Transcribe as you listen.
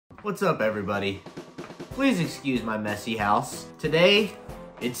What's up, everybody? Please excuse my messy house. Today,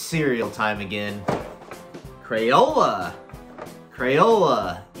 it's cereal time again. Crayola!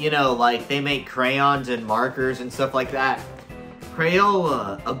 Crayola! You know, like they make crayons and markers and stuff like that.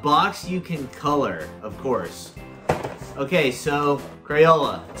 Crayola, a box you can color, of course. Okay, so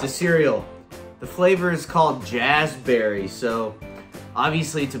Crayola, it's a cereal. The flavor is called Jazzberry, so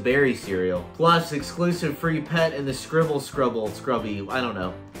obviously it's a berry cereal. Plus, exclusive free pet in the Scrubby, I don't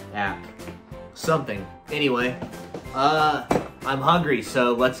know, app. Something. Anyway, I'm hungry,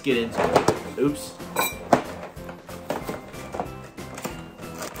 so let's get into it. Oops.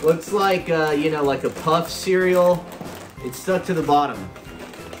 Looks like, you know, like a puff cereal. It's stuck to the bottom.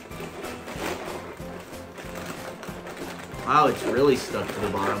 Wow, it's really stuck to the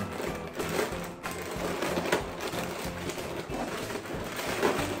bottom.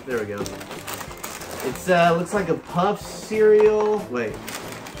 There we go. It's, looks like a puff cereal. Wait.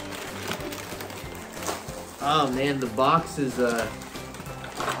 Oh man, the box is,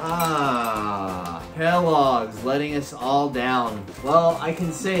 Kellogg's letting us all down. Well, I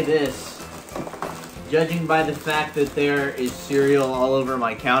can say this. Judging by the fact that there is cereal all over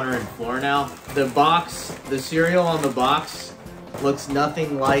my counter and floor now, the cereal on the box looks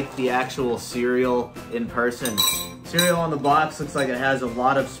nothing like the actual cereal in person. Cereal on the box looks like it has a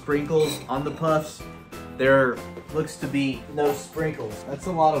lot of sprinkles on the puffs. There looks to be no sprinkles. That's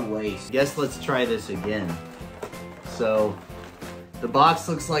a lot of waste. Guess let's try this again. So, the box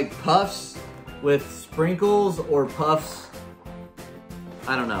looks like puffs with sprinkles or puffs.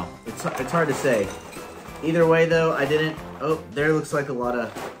 I don't know. It's hard to say. Either way though, I didn't, oh, there looks like a lot of,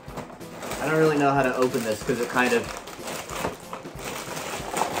 I don't really know how to open this because it kind of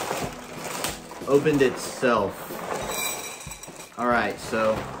opened itself. Alright,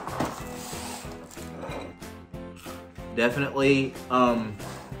 so, definitely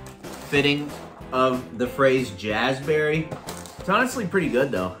fitting of the phrase Jazzberry. It's honestly pretty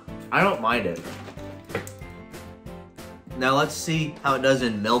good though. I don't mind it. Now let's see how it does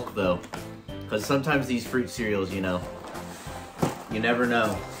in milk though. Because sometimes these fruit cereals, you know, you never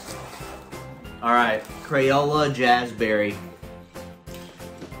know. Alright, Crayola Jazzberry.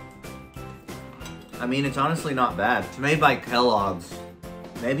 I mean, it's honestly not bad. It's made by Kellogg's.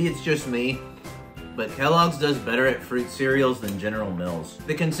 Maybe it's just me, but Kellogg's does better at fruit cereals than General Mills.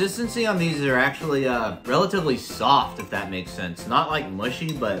 The consistency on these are actually relatively soft, if that makes sense. Not like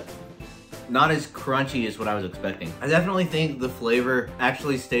mushy, but not as crunchy as what I was expecting. I definitely think the flavor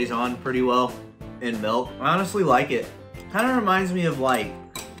actually stays on pretty well in milk. I honestly like it. Kind of reminds me of like,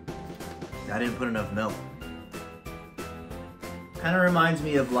 I didn't put enough milk. Kind of reminds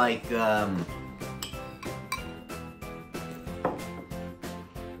me of like,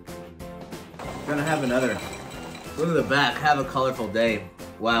 gonna have another. Look at the back, have a colorful day.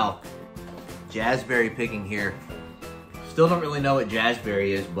 Wow, Jazzberry picking here. Still don't really know what Jazzberry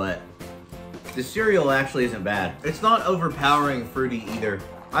is, but the cereal actually isn't bad. It's not overpowering fruity either.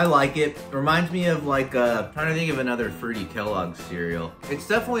 I like it. Reminds me of like, trying to think of another fruity Kellogg's cereal. It's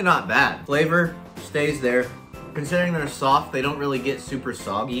definitely not bad. Flavor stays there. Considering they're soft, they don't really get super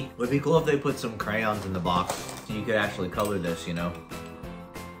soggy. Would be cool if they put some crayons in the box so you could actually color this, you know?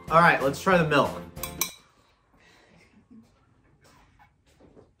 All right, let's try the milk.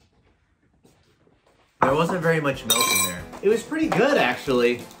 There wasn't very much milk in there. It was pretty good,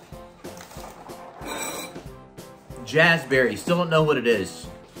 actually. Jazzberry, still don't know what it is.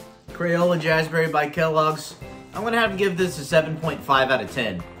 Crayola Jazzberry by Kellogg's. I'm gonna have to give this a 7.5 out of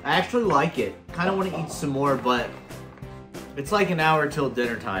 10. I actually like it. Kind of want to eat some more, but it's like an hour till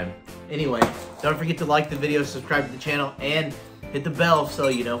dinner time. Anyway, don't forget to like the video, subscribe to the channel, and hit the bell so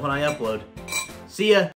you know when I upload. See ya!